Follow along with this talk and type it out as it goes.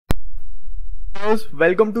viewers,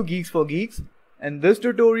 welcome to Geeks for Geeks. In this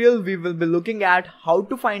tutorial, we will be looking at how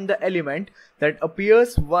to find the element that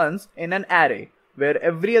appears once in an array, where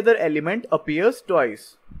every other element appears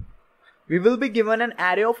twice. We will be given an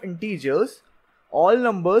array of integers. All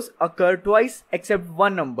numbers occur twice except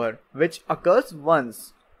one number, which occurs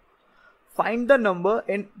once. Find the number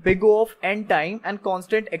in big O of n time and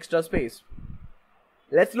constant extra space.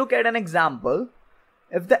 Let's look at an example.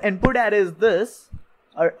 If the input array is this,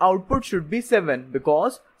 our output should be 7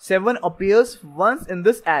 because 7 appears once in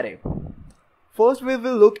this array. First we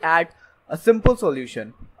will look at a simple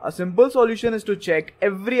solution. A simple solution is to check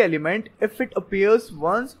every element if it appears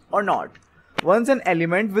once or not. Once an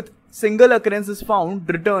element with single occurrence is found,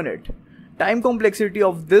 return it. Time complexity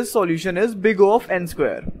of this solution is big O of n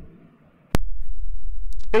square.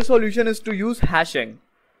 The solution is to use hashing.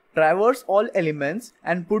 Traverse all elements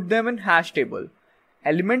and put them in hash table.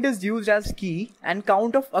 Element is used as key and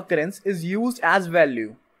count of occurrence is used as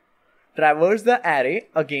value. Traverse the array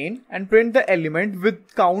again and print the element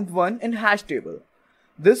with count 1 in hash table.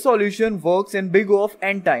 This solution works in big O of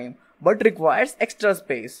n time but requires extra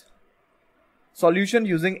space. Solution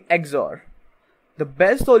using XOR. The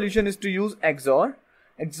best solution is to use XOR.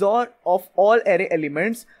 XOR of all array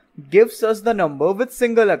elements gives us the number with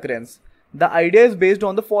single occurrence. The idea is based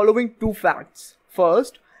on the following two facts.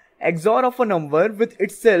 First, XOR of a number with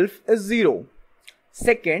itself is 0.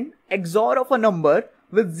 Second, XOR of a number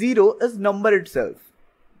with 0 is number itself.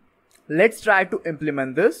 Let's try to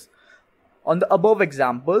implement this. On the above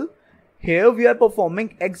example, here we are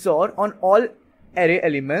performing XOR on all array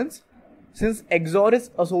elements. Since XOR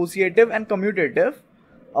is associative and commutative,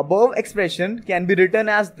 above expression can be written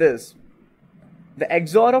as this. The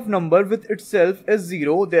XOR of number with itself is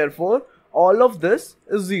 0, therefore all of this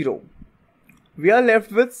is 0. We are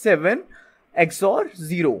left with 7 XOR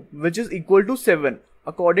 0, which is equal to 7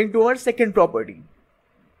 according to our second property.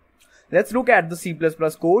 Let's look at the C++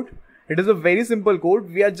 code. It is a very simple code.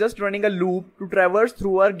 We are just running a loop to traverse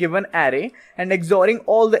through our given array and XORing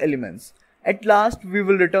all the elements. At last, we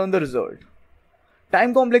will return the result.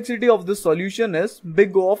 Time complexity of this solution is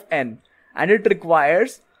big O of n, and it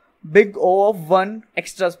requires big O of 1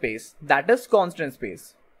 extra space, that is constant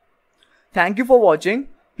space. Thank you for watching.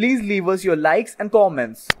 Please leave us your likes and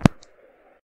comments.